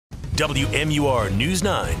WMUR News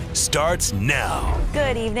 9 starts now.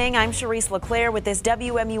 Good evening. I'm Charisse LeClaire with this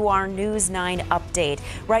WMUR News 9 update.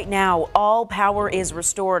 Right now, all power is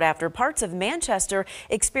restored after parts of Manchester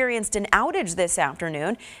experienced an outage this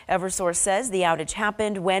afternoon. Eversource says the outage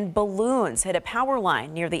happened when balloons hit a power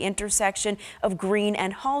line near the intersection of Green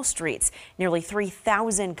and Hall Streets. Nearly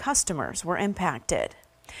 3,000 customers were impacted.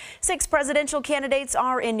 6 presidential candidates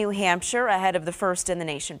are in New Hampshire ahead of the first in the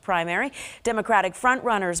nation primary. Democratic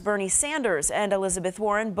frontrunners Bernie Sanders and Elizabeth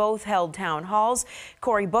Warren both held town halls.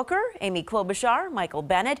 Cory Booker, Amy Klobuchar, Michael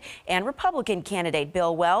Bennet, and Republican candidate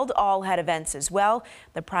Bill Weld all had events as well.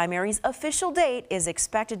 The primary's official date is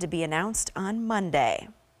expected to be announced on Monday.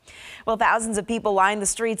 Well, thousands of people lined the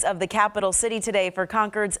streets of the capital city today for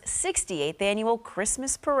Concord's 68th annual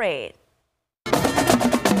Christmas parade.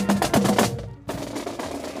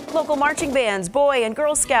 Local marching bands, Boy and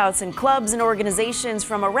Girl Scouts, and clubs and organizations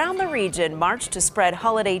from around the region marched to spread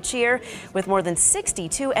holiday cheer. With more than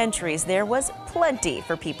 62 entries, there was plenty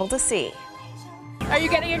for people to see. Are you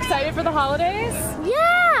getting excited for the holidays?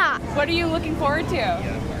 Yeah! What are you looking forward to?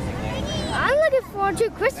 I'm looking forward to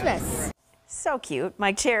Christmas. So cute.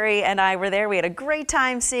 Mike Cherry and I were there. We had a great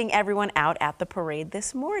time seeing everyone out at the parade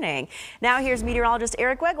this morning. Now here's meteorologist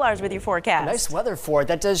Eric Weglars with your forecast. Nice weather for it.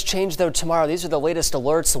 That does change though tomorrow. These are the latest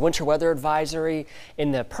alerts. The winter weather advisory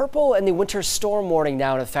in the purple and the winter storm warning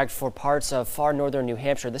now in effect for parts of far northern New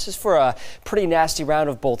Hampshire. This is for a pretty nasty round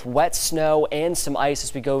of both wet snow and some ice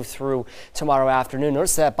as we go through tomorrow afternoon.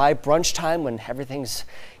 Notice that by brunch time when everything's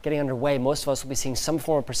getting underway, most of us will be seeing some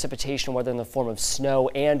form of precipitation, whether in the form of snow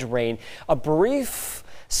and rain. A brief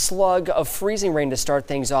slug of freezing rain to start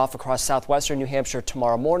things off across southwestern New Hampshire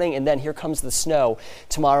tomorrow morning, and then here comes the snow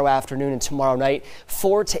tomorrow afternoon and tomorrow night.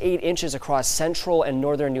 4 to 8 inches across central and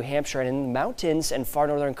northern New Hampshire, and in the mountains and far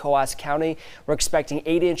northern Coas County, we're expecting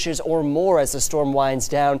 8 inches or more as the storm winds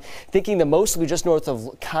down. Thinking the most will be just north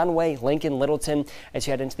of Conway, Lincoln, Littleton. As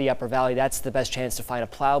you head into the upper valley, that's the best chance to find a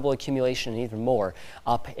plowable accumulation and even more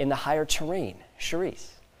up in the higher terrain. Charisse.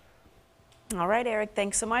 All right, Eric,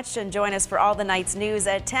 thanks so much. And join us for all the night's news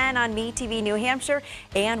at 10 on WMUR-TV New Hampshire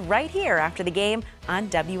and right here after the game on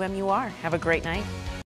WMUR. Have a great night.